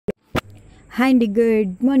Hi అండి,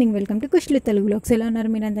 good morning. Welcome to Kushlu Telugu vlogs. ఎలా ఉన్నారు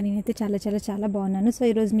మీరంతా? నేనైతే చాలా బాగున్నాను. సో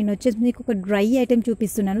ఈరోజు నేను వచ్చేసి మీకు ఒక డ్రై ఐటెం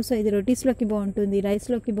చూపిస్తున్నాను. సో ఇది రోటీస్లోకి బాగుంటుంది,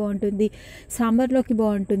 రైస్లోకి బాగుంటుంది, సాంబార్లోకి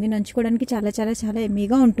బాగుంటుంది, నంచుకోవడానికి చాలా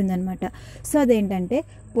ఎమ్మీగా ఉంటుంది అనమాట. సో అదేంటంటే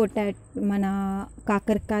మన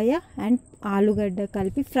కాకరకాయ అండ్ ఆలుగడ్డ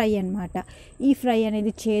కలిపి ఫ్రై అనమాట. ఈ ఫ్రై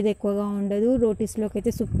అనేది చేదు ఎక్కువగా ఉండదు, రోటీస్లోకి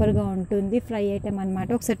అయితే సూపర్గా ఉంటుంది ఫ్రై ఐటెం అనమాట.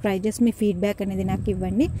 ఒకసారి ట్రై చేసి మీ ఫీడ్బ్యాక్ అనేది నాకు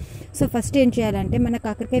ఇవ్వండి. సో ఫస్ట్ ఏం చేయాలంటే మన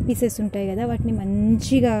కాకరకాయ పీసెస్ ఉంటాయి కదా, వాటిని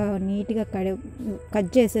మంచిగా నీట్గా కట్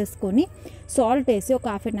చేసేసుకొని సాల్ట్ వేసి ఒక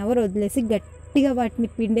హాఫ్ అన్ అవర్ వదిలేసి గట్టిగా వాటిని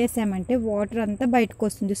పిండేసామంటే వాటర్ అంతా బయటకు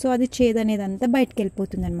వస్తుంది. సో అది చేదు అనేది అంతా బయటకు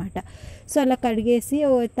వెళ్ళిపోతుంది అనమాట. సో అలా కడిగేసి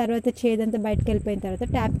తర్వాత చేదంతా బయటకు వెళ్ళిపోయిన తర్వాత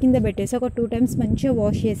ట్యాప్ కింద పెట్టేసి ఒక 2 times మంచిగా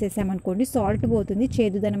వాష్ చేసేసామనుకోండి, సాల్ట్ పోతుంది,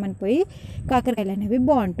 చేదుదనం అనిపోయి కాకరకాయలు అనేవి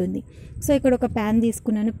బాగుంటుంది. సో ఇక్కడ ఒక ప్యాన్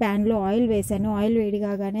తీసుకున్నాను, ప్యాన్లో ఆయిల్ వేసాను. ఆయిల్ వేడి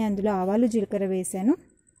కాగానే అందులో ఆవాలు జీలకర్ర వేసాను.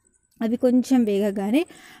 అవి కొంచెం వేగగానే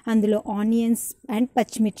అందులో ఆనియన్స్ అండ్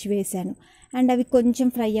పచ్చిమిర్చి వేసాను అండ్ అవి కొంచెం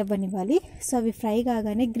ఫ్రై అవ్వనివ్వాలి. సో అవి ఫ్రై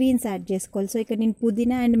కాగానే గ్రీన్స్ యాడ్ చేసుకోవాలి. సో ఇక్కడ నేను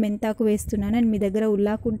పుదీనా అండ్ మెంతాకు వేస్తున్నాను. అండ్ మీ దగ్గర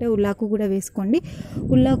ఉల్లాకు ఉంటే ఉల్లాకు కూడా వేసుకోండి.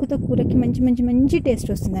 ఉల్లాకుతో కూరకి మంచి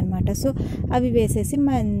టేస్ట్ వస్తుంది అనమాట. సో అవి వేసేసి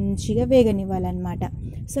మంచిగా వేగనివ్వాలన్నమాట.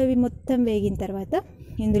 సో ఇవి మొత్తం వేగిన తర్వాత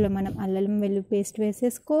ఇందులో మనం అల్లం వెల్లుల్లి పేస్ట్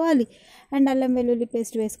వేసేసుకోవాలి. అండ్ అల్లం వెల్లుల్లి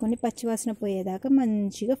పేస్ట్ వేసుకొని పచ్చివాసన పోయేదాకా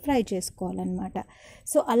మంచిగా ఫ్రై చేసుకోవాలన్నమాట.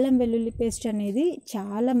 సో అల్లం వెల్లుల్లి పేస్ట్ అనేది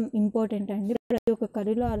చాలా ఇంపార్టెంట్ అండి. ప్రతి ఒక్క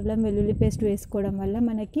కర్రీలో అల్లం వెల్లుల్లి పేస్ట్ వేసుకోవడం వల్ల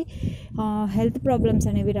మనకి హెల్త్ ప్రాబ్లమ్స్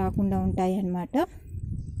అనేవి రాకుండా ఉంటాయి అన్నమాట.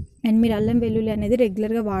 అండ్ మీరు అల్లం వెల్లుల్లి అనేది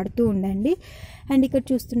రెగ్యులర్గా వాడుతూ ఉండండి. అండ్ ఇక్కడ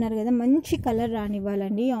చూస్తున్నారు కదా, మంచి కలర్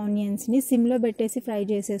రానివ్వాలండి. ఆనియన్స్ని సిమ్లో పెట్టేసి ఫ్రై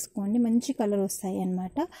చేసేసుకోండి, మంచి కలర్ వస్తాయి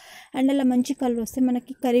అన్నమాట. అండ్ అలా మంచి కలర్ వస్తే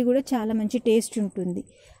మనకి కర్రీ కూడా చాలా మంచి టేస్ట్ ఉంటుంది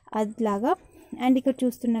అట్లాగా. అండ్ ఇక్కడ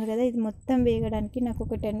చూస్తున్నారు కదా, ఇది మొత్తం వేగడానికి నాకు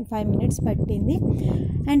ఒక 5 minutes పట్టింది.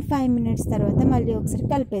 అండ్ 5 minutes తర్వాత మళ్ళీ ఒకసారి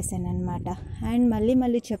కలిపేసాను అనమాట. అండ్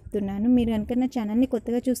మళ్ళీ చెప్తున్నాను, మీరు కనుక నా ఛానల్ని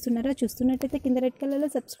కొత్తగా చూస్తున్నట్టయితే కింద రెడ్ కలర్లో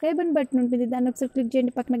సబ్స్క్రైబ్ అని బటన్ ఉంటుంది, దాన్ని ఒకసారి క్లిక్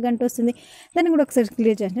చేయండి. పక్కన గంట వస్తుంది, దాన్ని కూడా ఒకసారి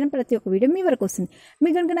క్లిక్ చేయండి. ప్రతి ఒక్క వీడియో మీ వరకు వస్తుంది.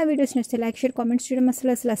 మీకు కనుక నా వీడియోస్ నచ్చితే లైక్, షేర్, కామెంట్స్ చేయడం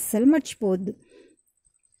అస్సలు మర్చిపోవద్దు.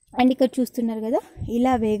 అండ్ ఇక్కడ చూస్తున్నారు కదా,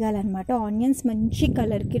 ఇలా వేగాలన్నమాట. ఆనియన్స్ మంచి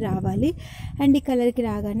కలర్కి రావాలి. అండ్ ఈ కలర్కి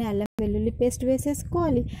రాగానే అల్లం వెల్లుల్లి పేస్ట్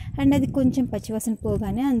వేసేసుకోవాలి. అండ్ అది కొంచెం పచ్చివాసన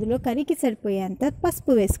పోగానే అందులో కర్రీకి సరిపోయేంత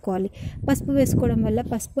పసుపు వేసుకోవాలి. పసుపు వేసుకోవడం వల్ల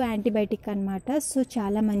పసుపు యాంటీబయాటిక్ అనమాట. సో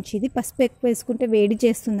చాలా మంచిది. పసుపు ఎక్కువ వేసుకుంటే వేడి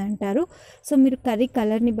చేస్తుంది అంటారు. సో మీరు కర్రీ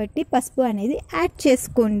కలర్ని బట్టి పసుపు అనేది యాడ్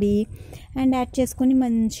చేసుకోండి. అండ్ యాడ్ చేసుకొని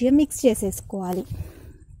మంచిగా మిక్స్ చేసేసుకోవాలి.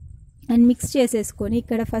 అండ్ మిక్స్ చేసేసుకొని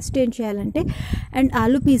ఇక్కడ ఫస్ట్ ఏం చేయాలంటే అండ్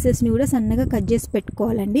ఆలు పీసెస్ని కూడా సన్నగా కట్ చేసి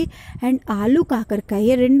పెట్టుకోవాలండి. అండ్ ఆలు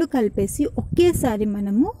కాకరకాయ రెండు కలిపేసి ఒకేసారి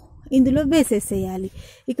మనము ఇందులో వేసేసేయాలి.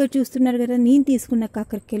 ఇక్కడ చూస్తున్నారు కదా, నేను తీసుకున్న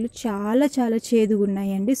కాకరకాయలు చాలా చేదుగా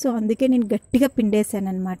ఉన్నాయండి. సో అందుకే నేను గట్టిగా పిండేసాను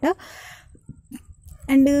అనమాట.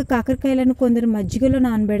 అండ్ కాకరకాయలను కొందరు మజ్జిగలో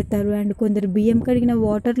నానబెడతారు, అండ్ కొందరు బియ్యం కడిగిన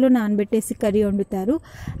వాటర్లో నానబెట్టేసి కర్రీ వండుతారు.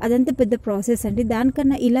 అదంతా పెద్ద ప్రాసెస్ అండి.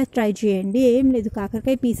 దానికన్నా ఇలా ట్రై చేయండి. ఏం లేదు,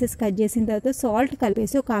 కాకరకాయ పీసెస్ కట్ చేసిన తర్వాత సాల్ట్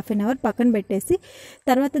కలిపేసి ఒక హాఫ్ అన్ అవర్ పక్కన పెట్టేసి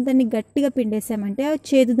తర్వాత దాన్ని గట్టిగా పిండేసామంటే ఆ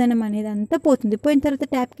చేదుదనం అనేది అంతా పోతుంది. పోయిన తర్వాత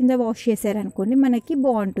ట్యాప్ కింద వాష్ చేశారనుకోండి, మనకి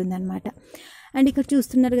బాగుంటుంది అనమాట. అండ్ ఇక్కడ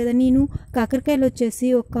చూస్తున్నారు కదా, నేను కాకరకాయలు వచ్చేసి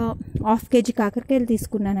ఒక 1/2 kg కాకరకాయలు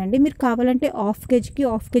తీసుకున్నానండి. మీరు కావాలంటే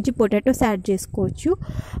 1/2 kg పొటాటోస్ యాడ్ చేసుకోవచ్చు,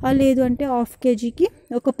 లేదు అంటే 1/2 kgకి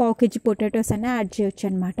ఒక 1/4 kg పొటాటోస్ అని యాడ్ చేయొచ్చు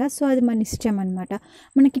అనమాట. సో అది మన ఇష్టం అనమాట.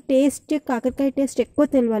 మనకి కాకరకాయ టేస్ట్ ఎక్కువ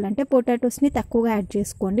తెలవాలంటే పొటాటోస్ని తక్కువగా యాడ్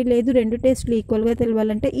చేసుకోండి, లేదు 2 టేస్ట్లు ఈక్వల్గా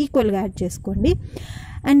తెలవాలంటే ఈక్వల్గా యాడ్ చేసుకోండి.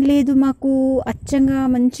 అండ్ లేదు మాకు అచ్చంగా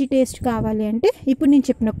మంచి టేస్ట్ కావాలి అంటే ఇప్పుడు నేను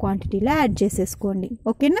చెప్పిన క్వాంటిటీలో యాడ్ చేసేసుకోండి,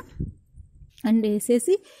 ఓకేనా. అండ్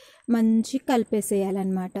వేసేసి మంచి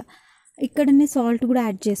కలిపేసేయాలన్నమాట. ఇక్కడనే సాల్ట్ కూడా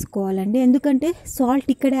యాడ్ చేసుకోవాలండి, ఎందుకంటే సాల్ట్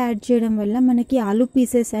ఇక్కడ యాడ్ చేయడం వల్ల మనకి ఆలు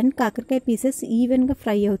పీసెస్ అండ్ కాకరకాయ పీసెస్ ఈవెన్గా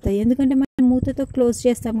ఫ్రై అవుతాయి. ఎందుకంటే మనం మూతతో క్లోజ్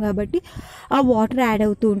చేస్తాం కాబట్టి ఆ వాటర్ యాడ్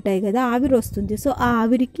అవుతూ ఉంటాయి కదా, ఆవిరి వస్తుంది. సో ఆ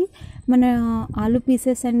ఆవిరికి మన ఆలు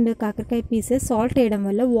పీసెస్ అండ్ కాకరకాయ పీసెస్ సాల్ట్ వేయడం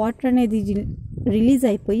వల్ల వాటర్ అనేది రిలీజ్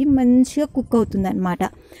అయిపోయి మంచిగా కుక్ అవుతుంది అనమాట.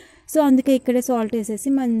 సో అందుకే ఇక్కడే సాల్ట్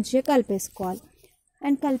వేసేసి మంచిగా కలిపేసుకోవాలి.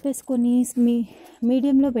 అండ్ కలిపేసుకొని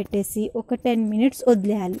మీడియంలో పెట్టేసి ఒక 10 minutes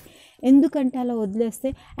వదిలేయాలి. ఎందుకంటే అలా వదిలేస్తే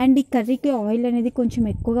అండ్ ఈ కర్రీకి ఆయిల్ అనేది కొంచెం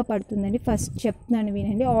ఎక్కువగా పడుతుందండి. ఫస్ట్ చెప్తున్నాను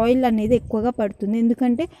వినండి, ఆయిల్ అనేది ఎక్కువగా పడుతుంది.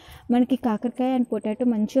 ఎందుకంటే మనకి కాకరకాయ అండ్ పొటాటో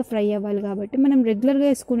మంచిగా ఫ్రై అవ్వాలి కాబట్టి మనం రెగ్యులర్గా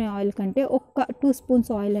వేసుకునే ఆయిల్ కంటే ఒక 2 spoons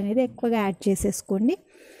ఆయిల్ అనేది ఎక్కువగా యాడ్ చేసేసుకోండి.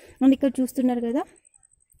 అండ్ ఇక్కడ చూస్తున్నారు కదా,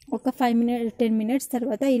 ఒక 10 minutes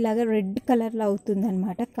తర్వాత ఇలాగ రెడ్ కలర్లో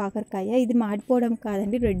అవుతుందన్నమాట కాకరకాయ. ఇది మాడిపోవడం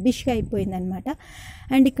కాదండి, రెడ్డిష్గా అయిపోయిందనమాట.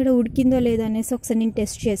 అండ్ ఇక్కడ ఉడికిందో లేదో అనేసి ఒకసారి నేను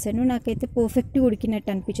టెస్ట్ చేశాను, నాకైతే పర్ఫెక్ట్గా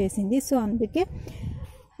ఉడికినట్టు అనిపించేసింది. సో అందుకే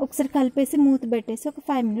ఒకసారి కలిపేసి మూత పెట్టేసి ఒక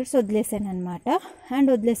 5 minutes వదిలేసాను అనమాట. అండ్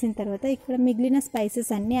వదిలేసిన తర్వాత ఇక్కడ మిగిలిన స్పైసెస్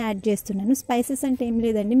అన్నీ యాడ్ చేస్తున్నాను. స్పైసెస్ అంటే ఏం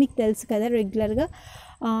లేదండి, మీకు తెలుసు కదా, రెగ్యులర్గా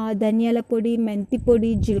ధనియాల పొడి, మెంతి పొడి,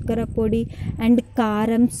 జీలకర్ర పొడి అండ్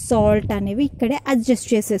కారం, సాల్ట్ అనేవి ఇక్కడే అడ్జస్ట్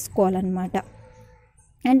చేసేసుకోవాలన్నమాట.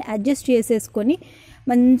 అండ్ అడ్జస్ట్ చేసేసుకొని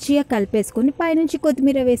మంచిగా కలిపేసుకొని పైనుంచి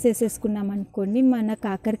కొత్తిమీర వేసేసేసుకున్నాం అనుకోండి, మన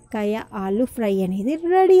కాకరకాయ ఆలు ఫ్రై అనేది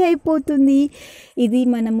రెడీ అయిపోతుంది. ఇది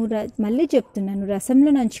మనము మళ్ళీ చెప్తున్నాను,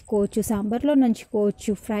 రసంలో నంచుకోవచ్చు, సాంబార్లో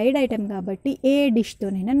నంచుకోవచ్చు, ఫ్రైడ్ ఐటెం కాబట్టి ఏ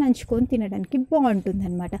డిష్తోనైనా నంచుకొని తినడానికి బాగుంటుంది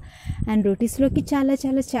అనమాట. అండ్ రోటీస్లోకి చాలా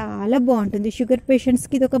చాలా చాలా బాగుంటుంది. షుగర్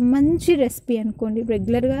పేషెంట్స్కి ఇది ఒక మంచి రెసిపీ అనుకోండి.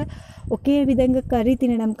 రెగ్యులర్గా ఒకే విధంగా కర్రీ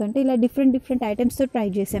తినడం కంటే ఇలా డిఫరెంట్ ఐటమ్స్తో ట్రై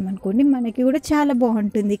చేసామనుకోండి, మనకి కూడా చాలా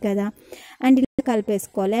బాగుంటుంది కదా. అండ్ ఇలా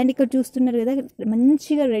కలిపేసుకోవాలి. అండ్ ఇక్కడ చూస్తున్నారు కదా,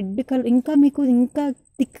 మంచిగా రెడ్ కలర్, ఇంకా మీకు ఇంకా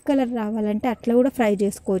థిక్ కలర్ రావాలంటే అట్లా కూడా ఫ్రై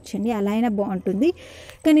చేసుకోవచ్చు అండి, అలా అయినా బాగుంటుంది.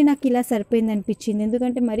 కానీ నాకు ఇలా సరిపోయింది అనిపించింది,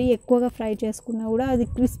 ఎందుకంటే మరీ ఎక్కువగా ఫ్రై చేసుకున్నా కూడా అది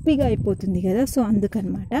క్రిస్పీగా అయిపోతుంది కదా, సో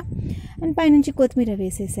అందుకనమాట. అండ్ పైనుంచి కొత్తిమీర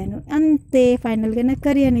వేసేసాను, అంతే. ఫైనల్గా నా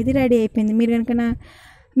కర్రీ అనేది రెడీ అయిపోయింది.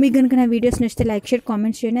 మీకు కనుక నా వీడియోస్ నచ్చితే లైక్, షేర్,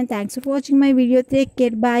 కామెంట్స్ చేయండి. And thanks for watching my video. Take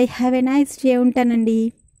care, bye, have a nice day. ఉంటానండి.